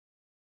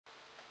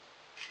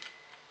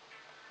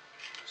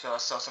So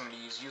let's sell some of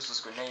these useless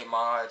grenade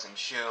mods and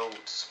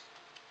shields.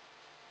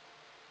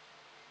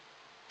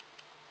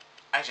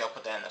 Actually, I'll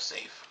put that in the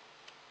safe.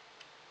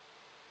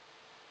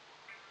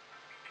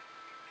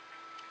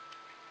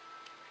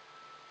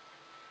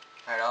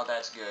 Alright, all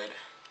that's good.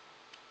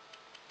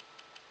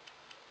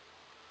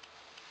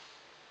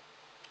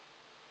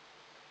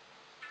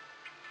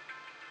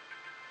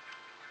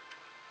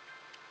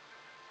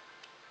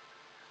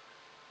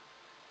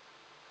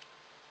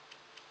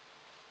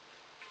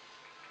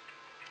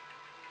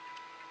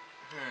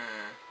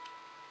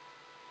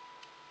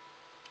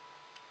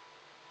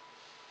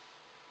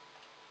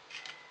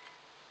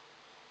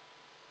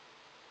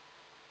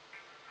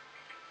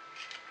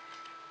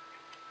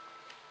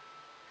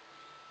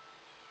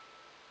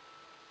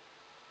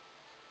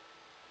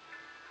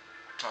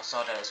 I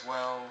saw that as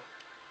well.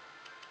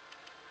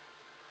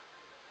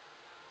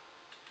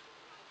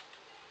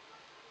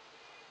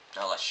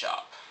 Now let's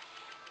shop.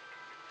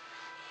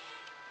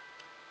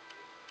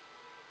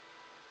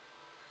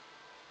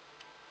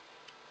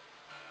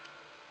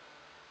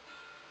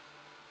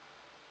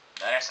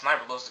 Now that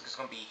sniper looks like it's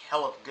gonna be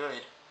hella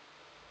good.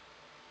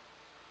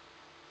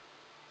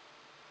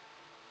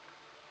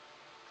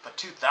 For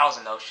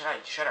 2,000 though, should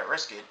I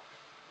risk it?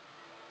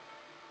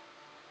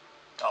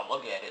 Oh,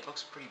 look at it. It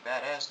looks pretty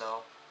badass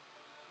though.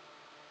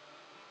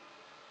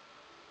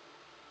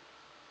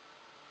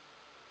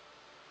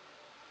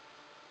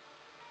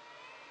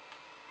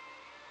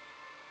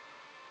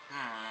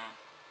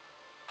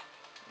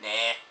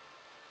 Nah.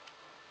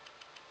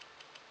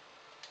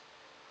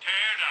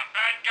 Tear the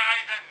bad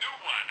guys a new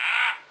one,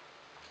 huh?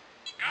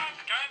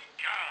 Guns.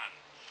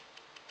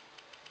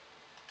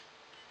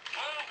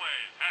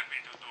 Always happy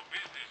to do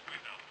business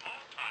with a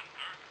vault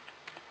hunter.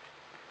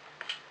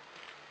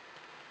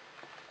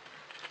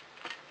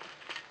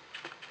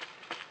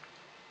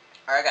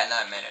 Alright, I got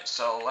 9 minutes,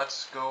 so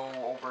let's go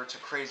over to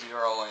Crazy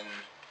Earl and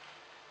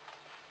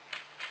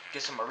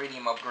get some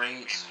iridium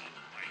upgrades.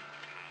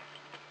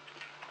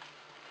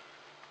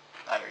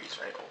 Ah, here he's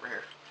right over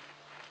here.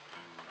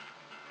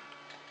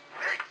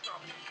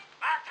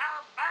 That's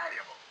how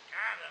valuable.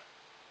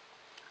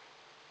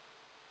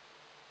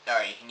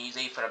 Alright, he needs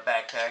 8 for the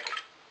backpack.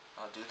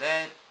 I'll do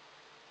that.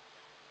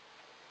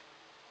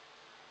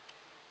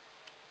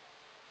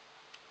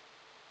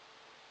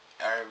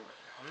 Alright,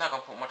 I'm not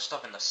gonna put much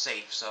stuff in the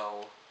safe,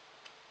 so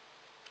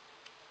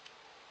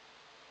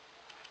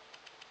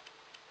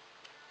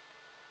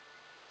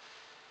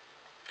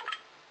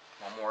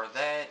one more of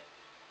that.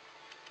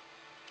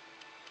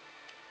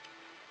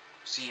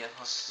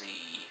 Let's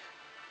see.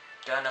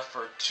 Got enough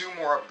for 2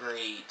 more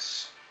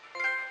upgrades.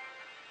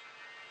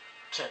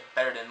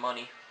 Better than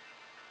money.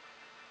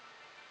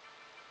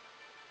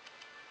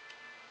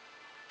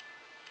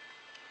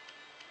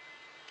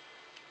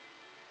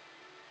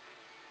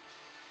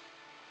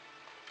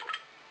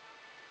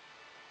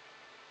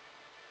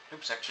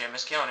 Oops, actually I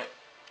miscounted.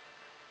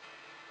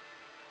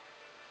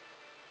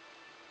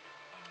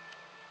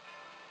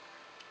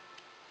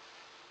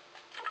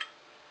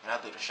 And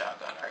I'll do the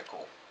shotgun. Alright,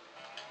 cool.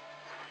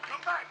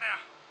 Come back now.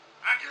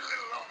 I get a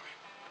little lonely.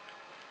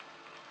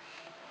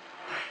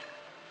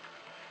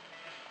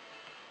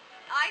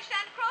 I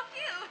shan't cross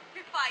you,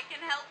 if I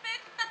can help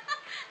it.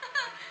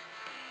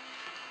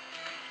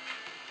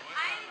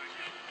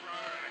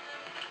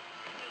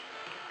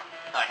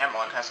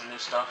 Hammerlock has some new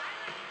stuff.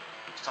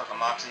 Let's talk to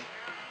Moxie.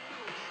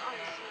 Sorry,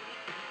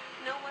 sweetie.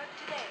 No work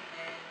today.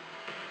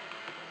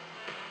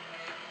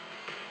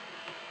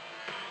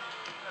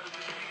 How does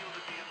it feel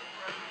to be in the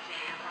presence?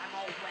 Damn, I'm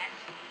all wet.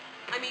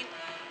 I mean,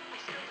 I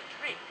spilled a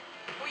drink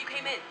before you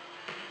came in.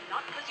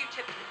 Not because you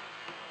tipped me.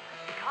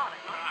 God,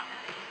 I'm not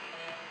mad.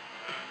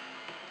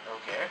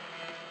 Okay.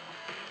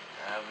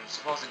 I'm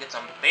supposed to get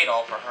some bait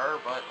off for her,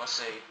 but let's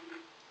see.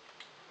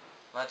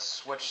 Let's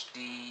switch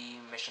the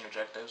mission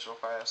objectives real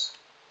fast.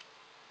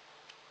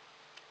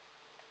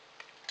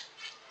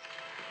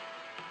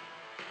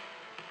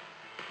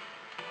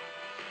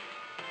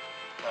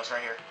 That's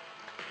right here.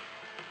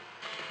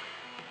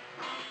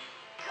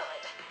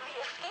 Good. The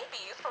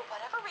escapees, for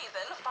whatever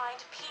reason, find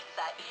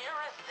pizza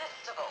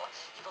irresistible.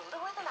 You will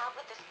lure them out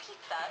with this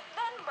pizza,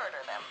 then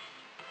murder them.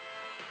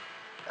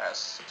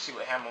 Let's see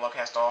what Hammerlock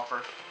has to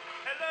offer.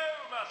 Hello,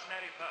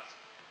 mercenary person.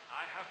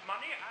 I have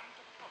money and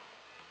a problem.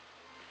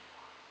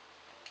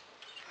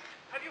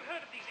 Have you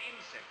heard of these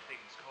insect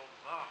things called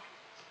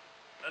varkins?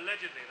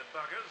 Allegedly, the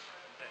buggers,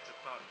 that's a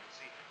pun, you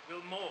see,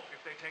 will morph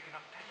if they take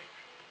enough damage.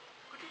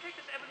 Could you take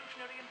this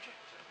evolutionary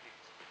injector,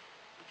 please?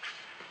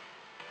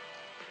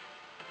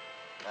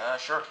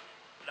 Sure.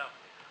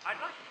 Lovely. I'd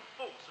like you to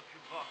force a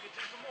few varkins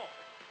into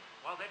morphing.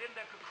 While they're in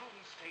their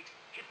cocoon state,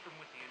 hit them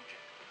with the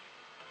injector.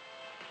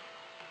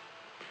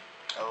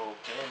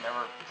 Okay,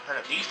 never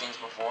heard of these things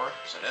before,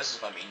 so this is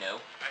gonna be new.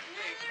 I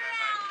think I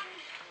might...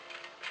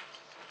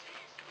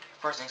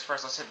 First things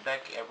first, let's hit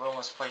back at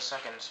Roland's place so I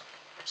can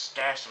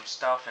stash some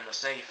stuff in the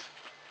safe.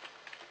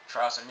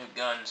 Try out some new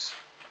guns.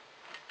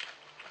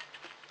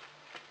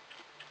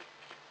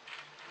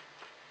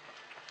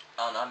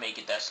 I don't know, I may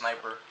get that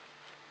sniper.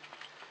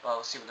 Well,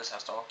 let's see what this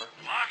has to offer.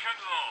 Lock and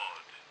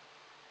load.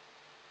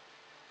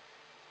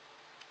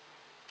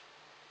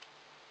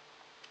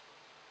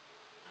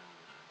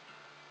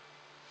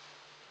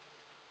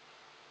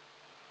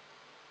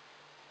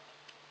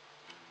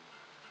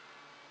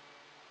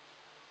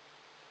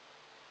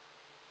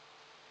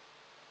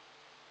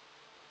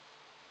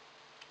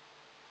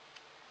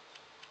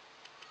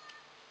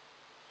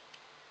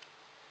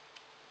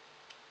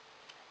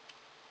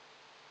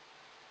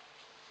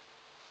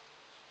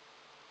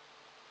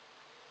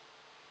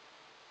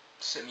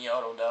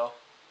 Semi-auto though.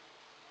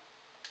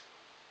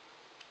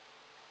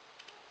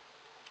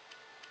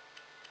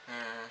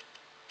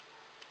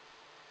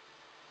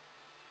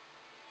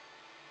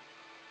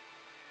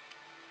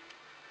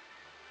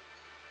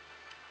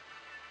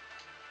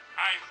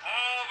 I'm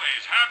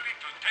always happy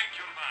to take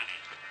your money.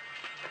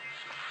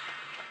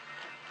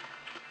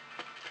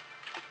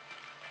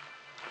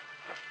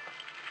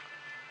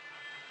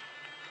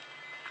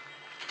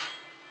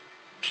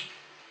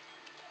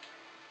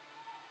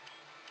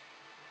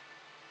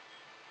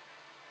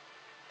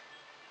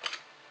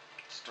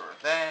 Store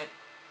that.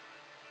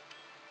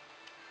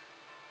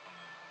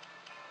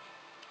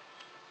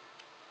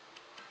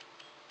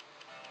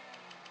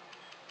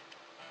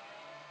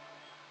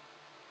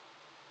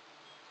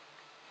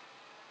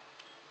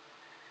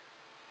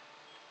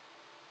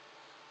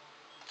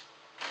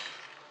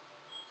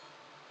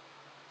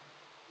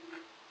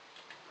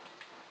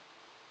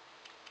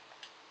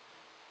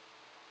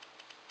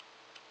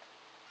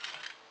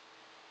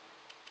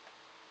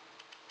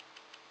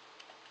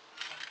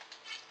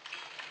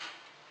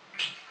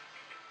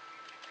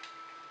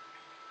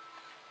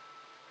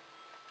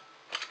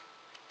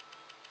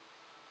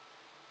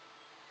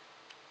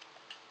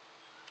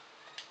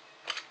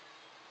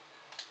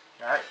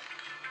 Alright.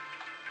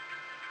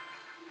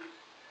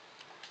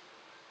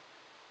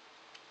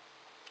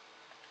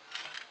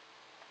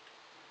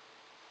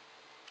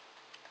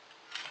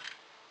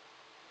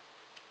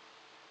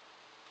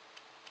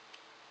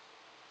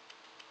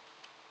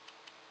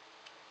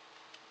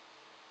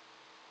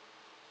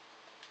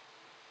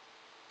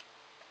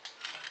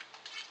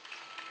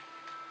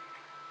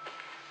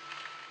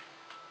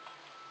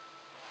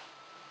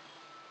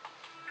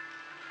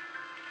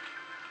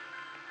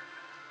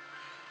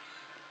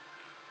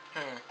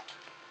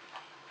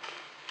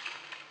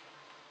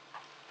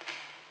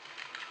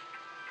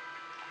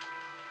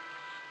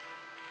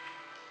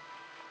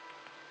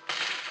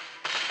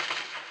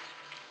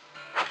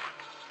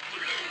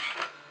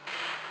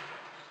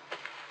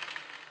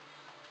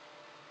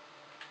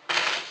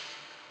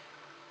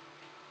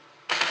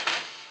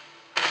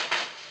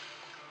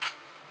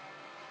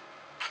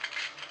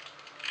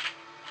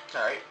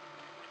 Alright.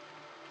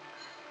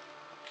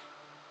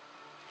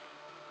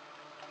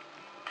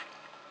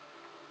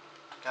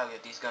 Gotta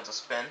get these guns a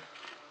spin.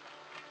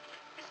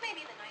 This may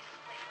be the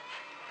nicest place on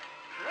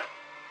earth.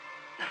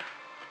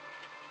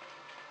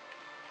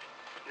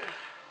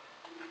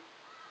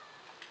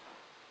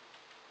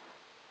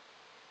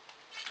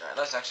 Alright,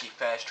 let's actually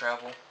fast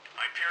travel.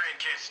 Hyperion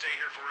can't stay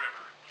here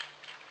forever.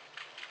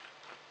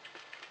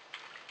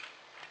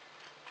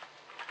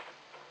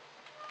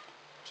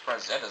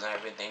 Surprised that doesn't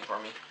have anything for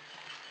me.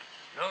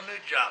 No new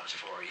jobs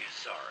for you,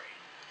 sorry.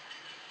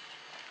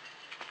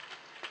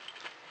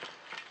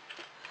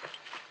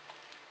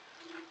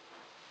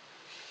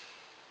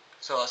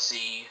 So let's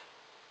see.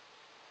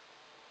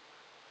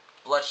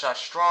 Bloodshot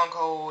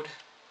Stronghold,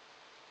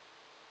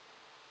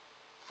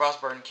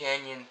 Frostburn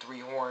Canyon, Three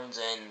Horns,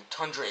 and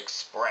Tundra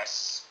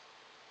Express.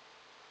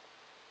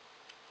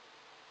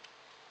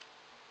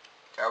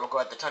 Alright, we'll go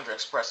at the Tundra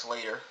Express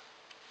later.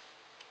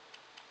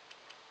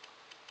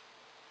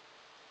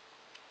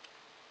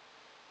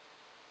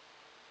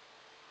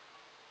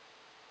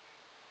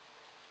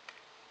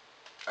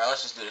 Alright,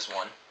 let's just do this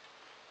one.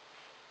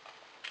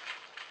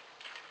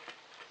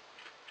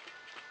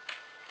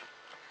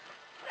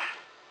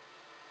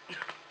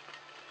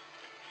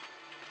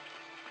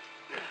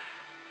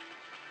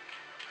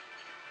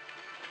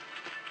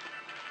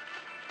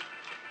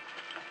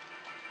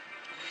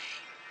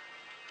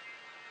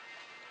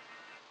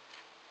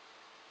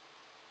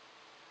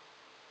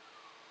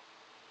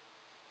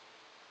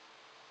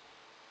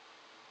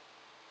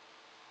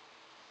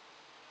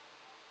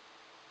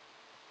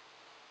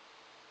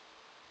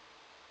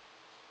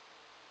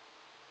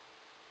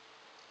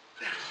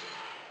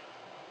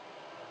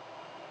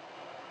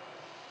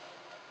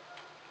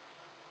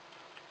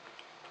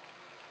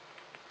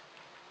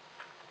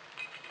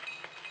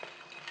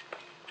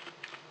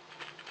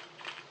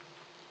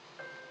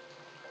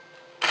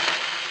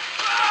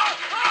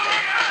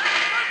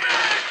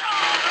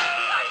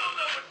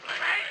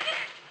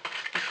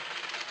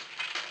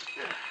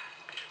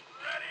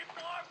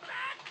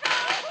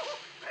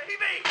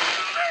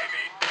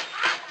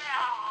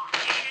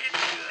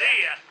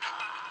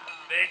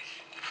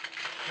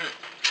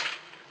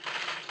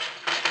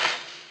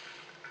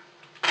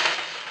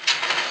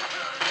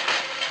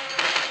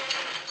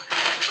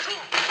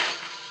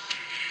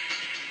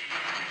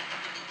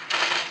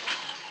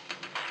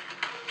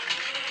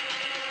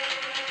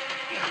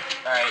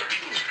 Alright,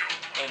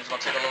 game's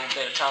gonna take a little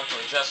bit of time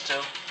to adjust to.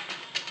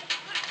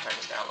 Turn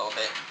this down a little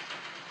bit.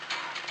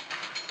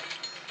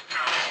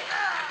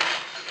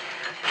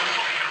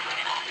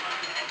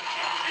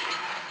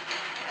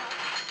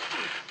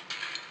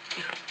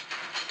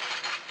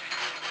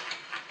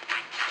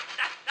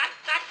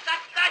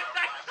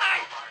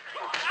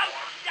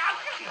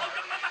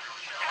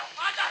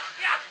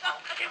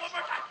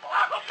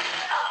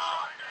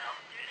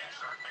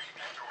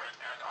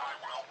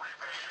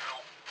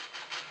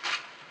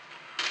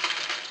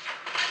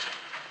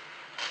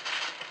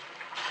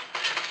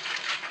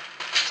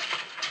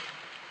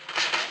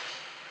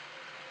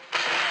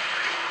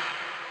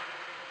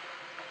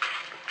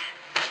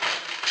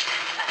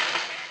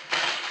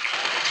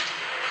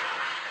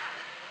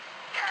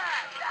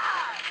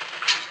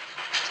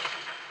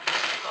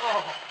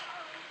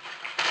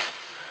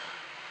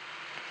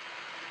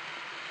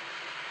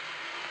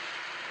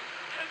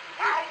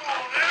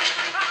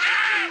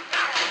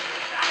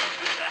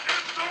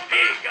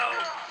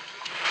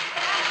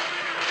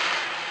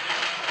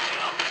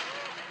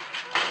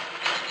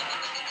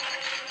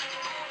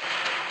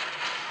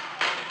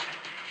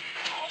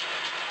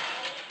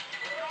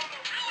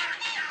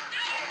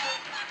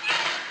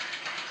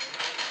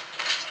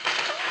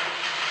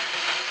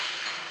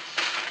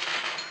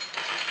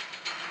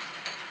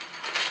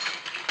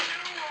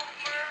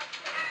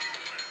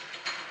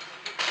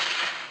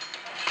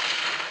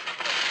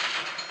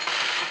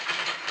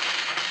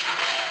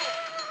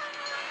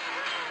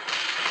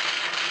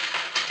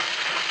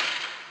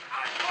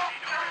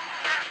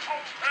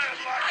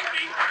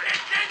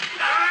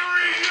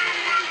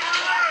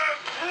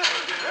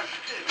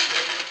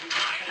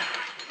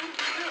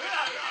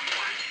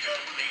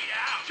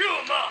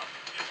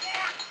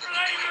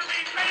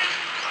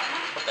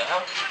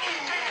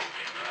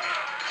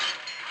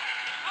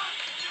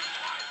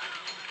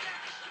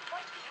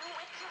 What few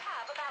wits you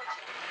have about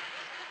you.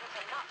 These mutants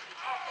are not to be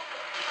trifled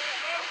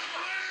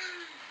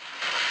with.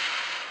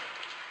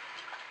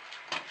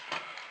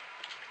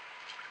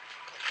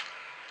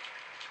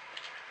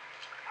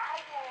 I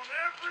want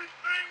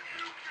everything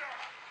you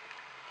got.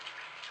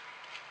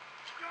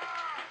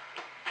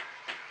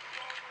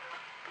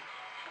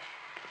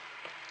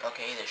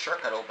 Okay, the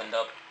shortcut opened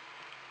up.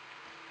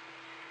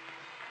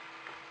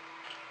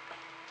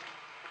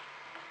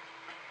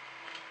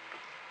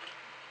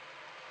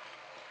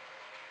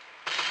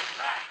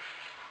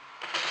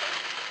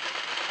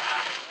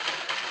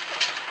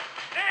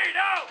 Hey,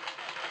 no!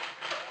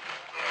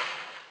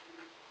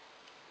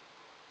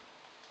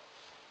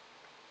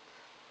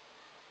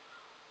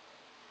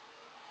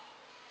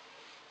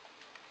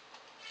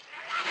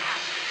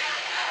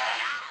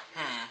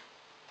 Hmm.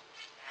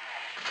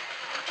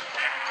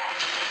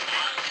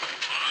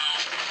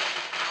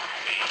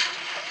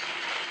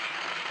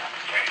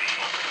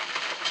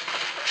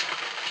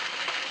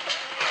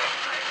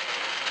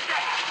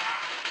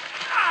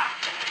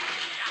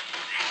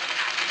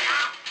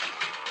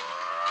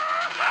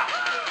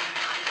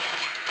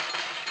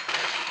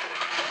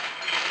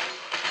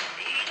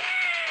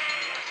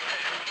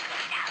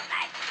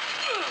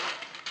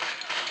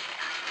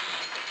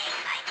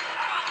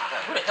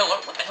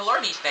 What the hell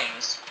are these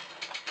things?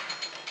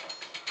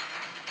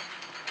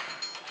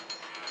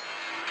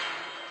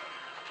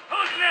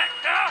 Who's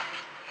next, huh?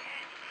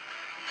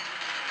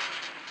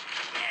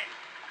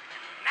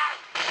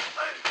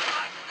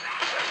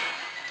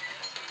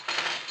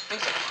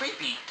 Things are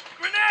creepy.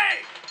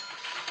 Grenade!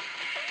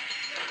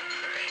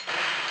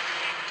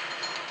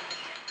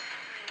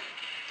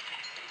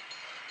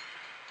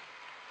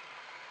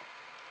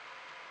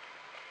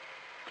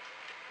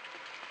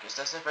 Guess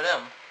that's it for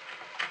them.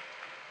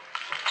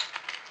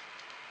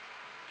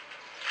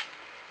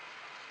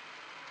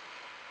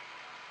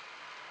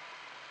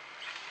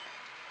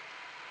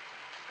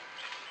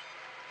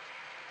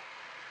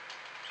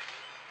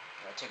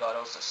 I'll take all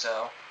those to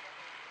sell.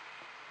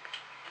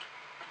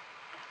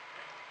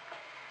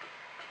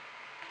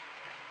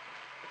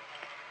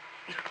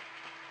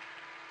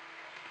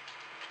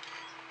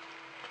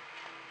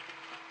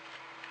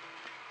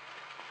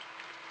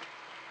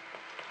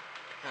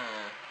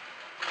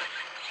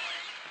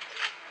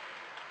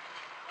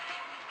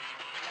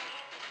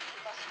 You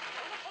must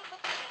communicate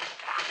with the beast.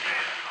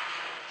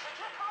 Should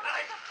your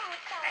promises of food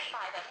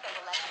satisfy them, they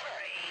will let you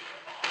live.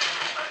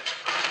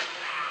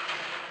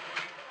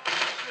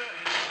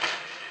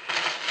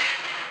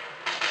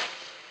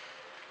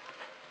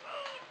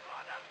 Food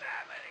for the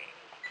family.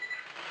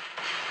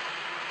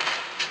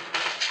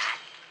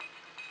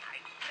 I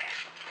said.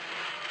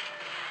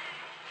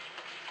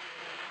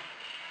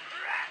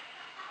 Rat.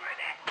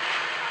 Grenade.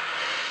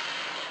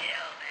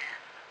 Kill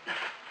them.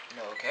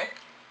 No, okay.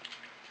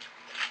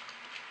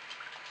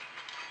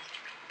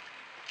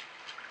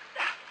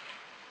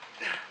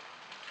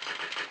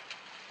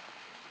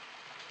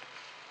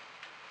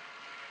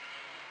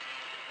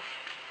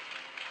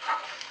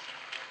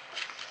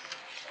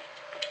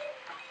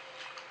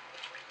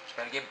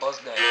 Gotta get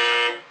buzzed in. Is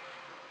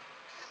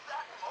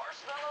that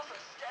marshmallows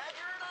and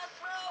staggering I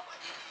smell?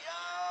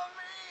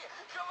 Yummy!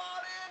 Come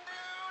on in,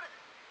 dude!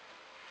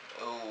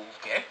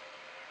 Okay.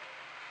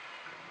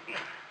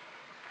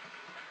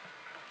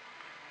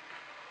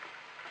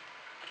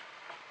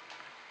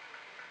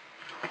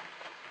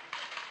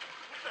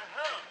 What the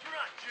hell? You're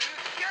not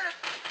Jews. Get it!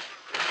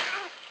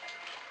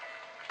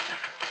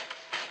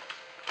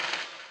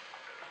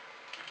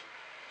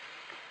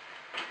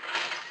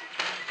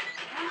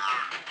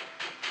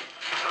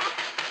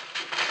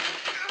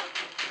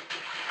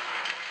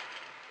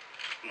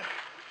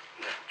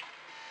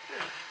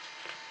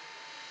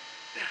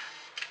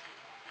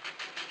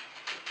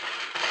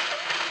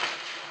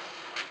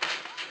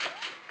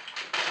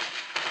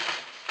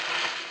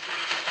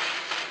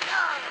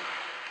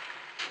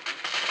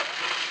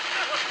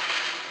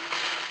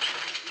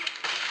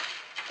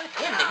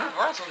 Damn, they move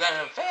around so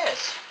goddamn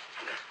fast.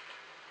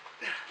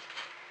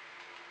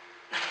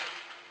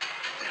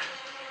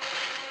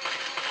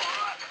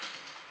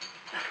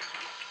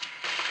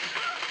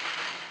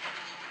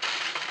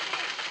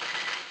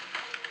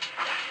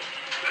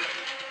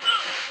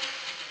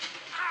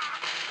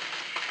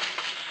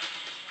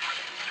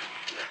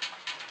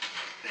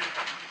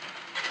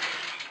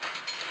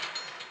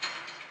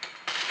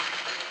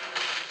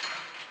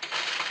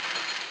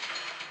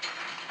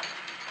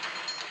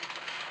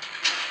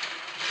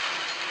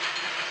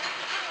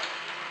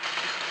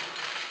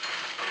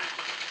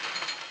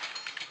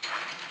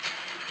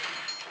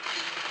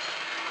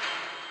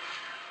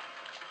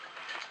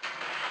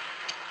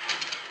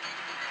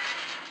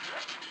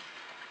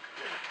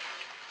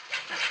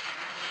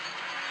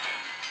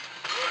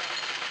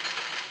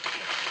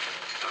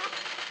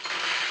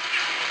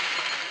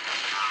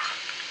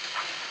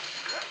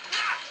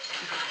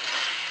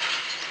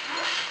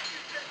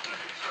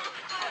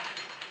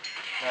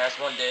 Yeah, that's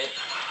one dead.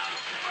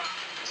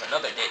 There's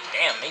another dead.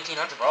 Damn,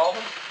 1,800 for all of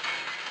them?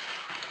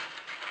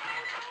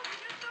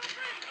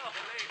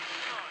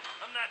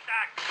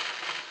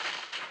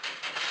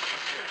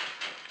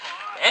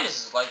 And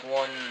this is like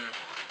one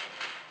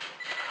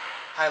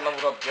high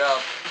leveled up job.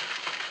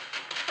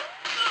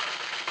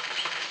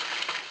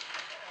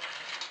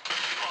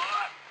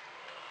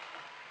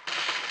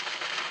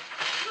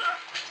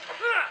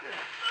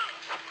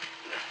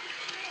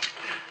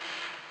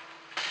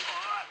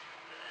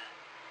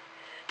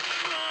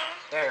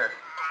 There.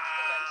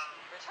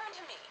 Return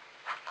to me.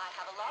 I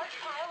have a large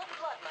pile of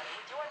blood money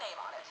with your name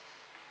on it.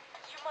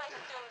 You might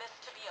assume this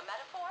to be a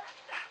metaphor.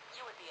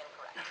 You would be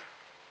incorrect.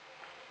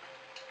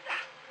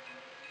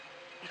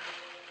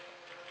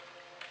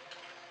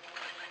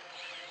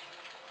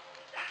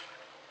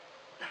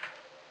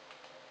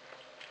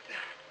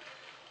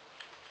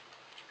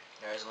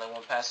 There's only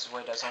one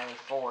passageway that's only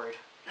forward.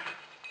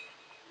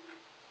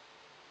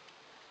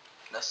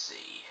 Let's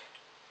see.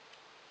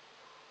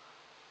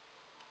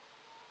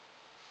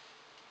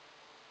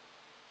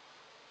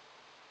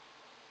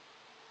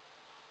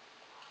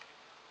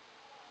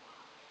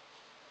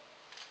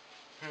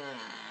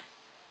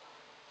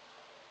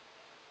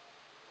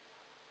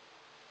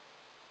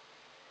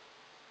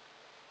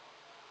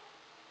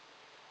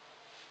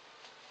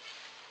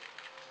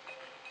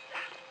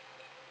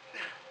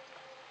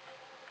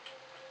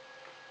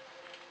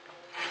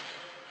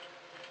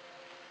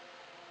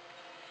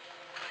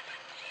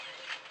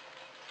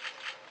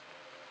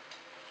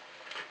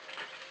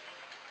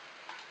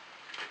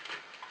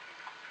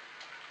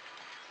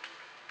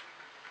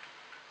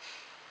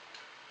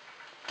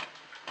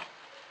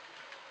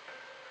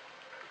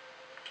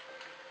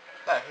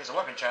 There, here's a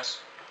weapon chest.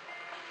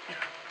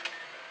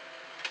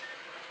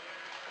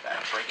 Gotta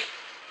break it.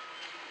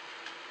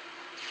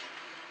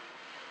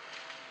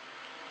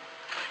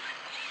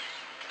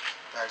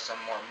 There's some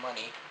more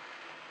money.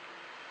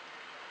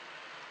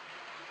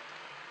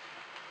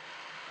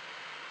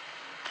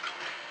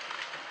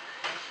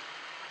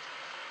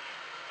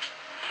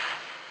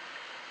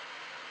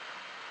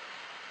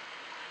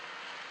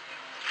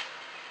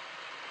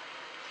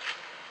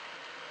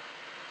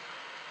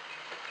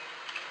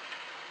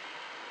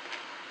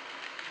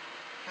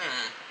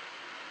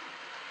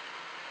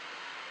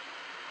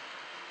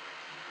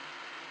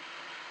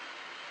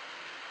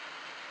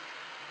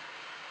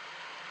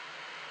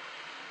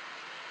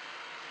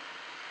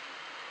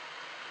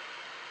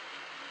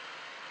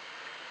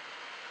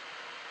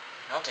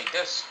 I'll take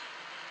this.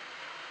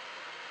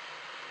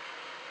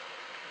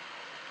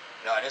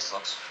 God, this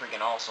looks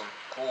freaking awesome.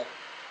 Cool.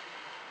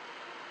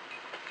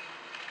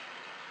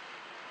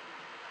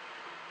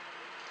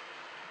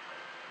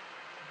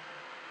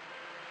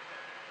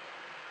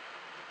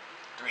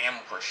 Three ammo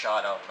per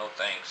shot. Oh, no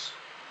thanks.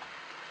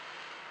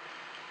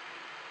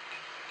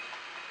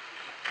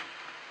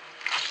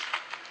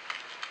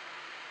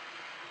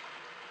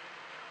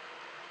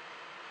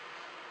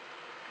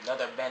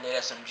 Another Bandit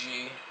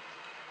SMG.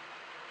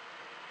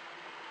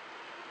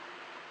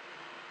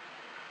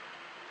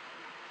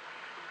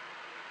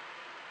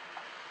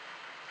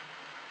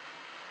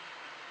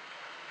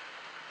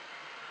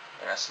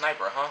 And a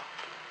sniper, huh?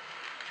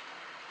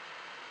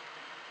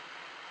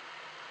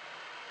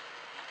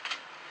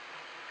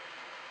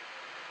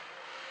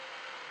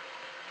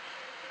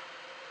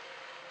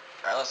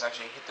 Alright, let's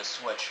actually hit the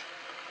switch.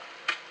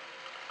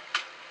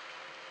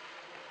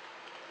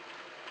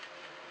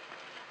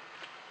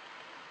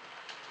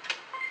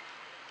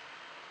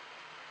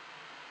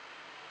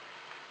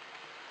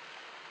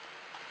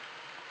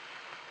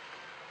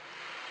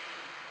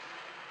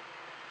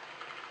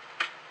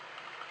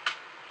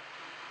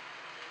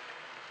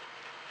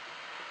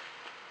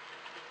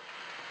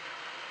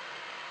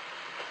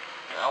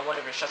 I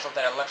wonder if it shuts off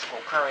that electrical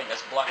current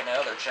that's blocking the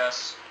other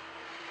chest.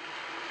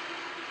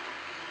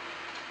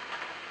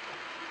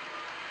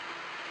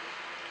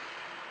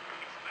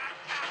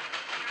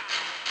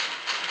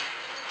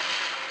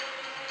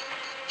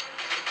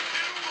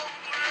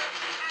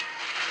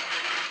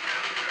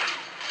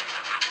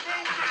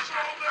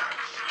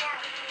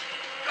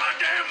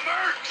 Goddamn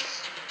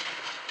mercs!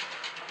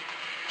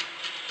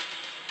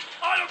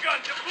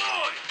 Autogun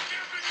deployed!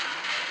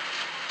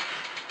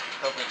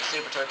 Hopefully the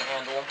super turret can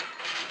handle him.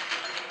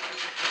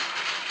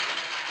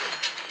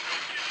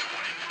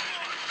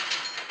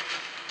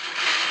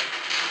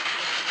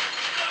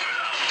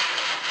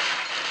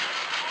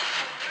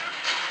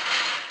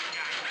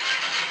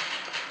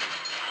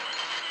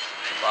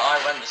 Well,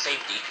 I run to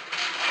safety.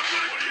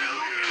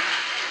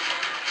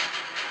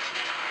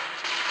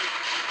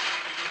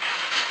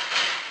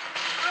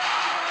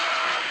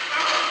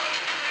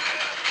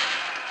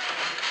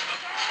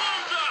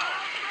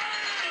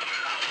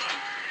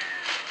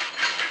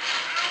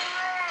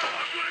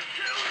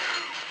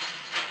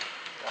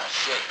 Ah,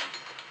 shit.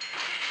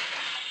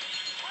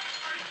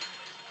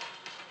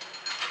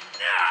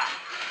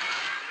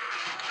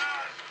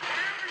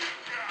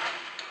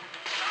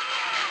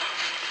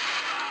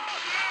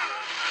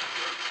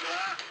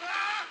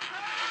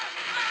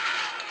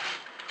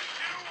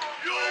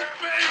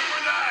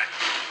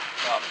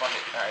 Oh, fuck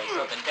it. Alright,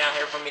 something down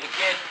here for me to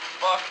get.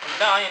 Fuck, I'm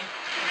dying.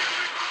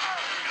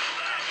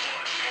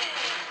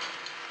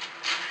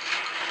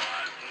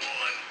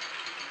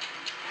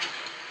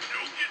 No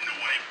getting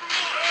away from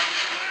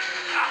us!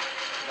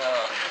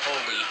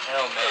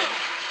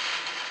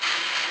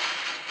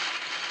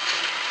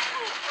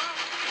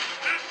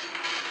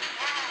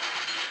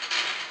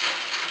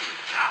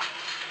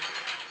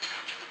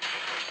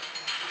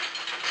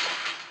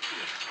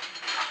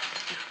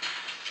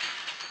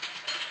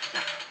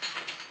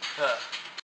 Huh.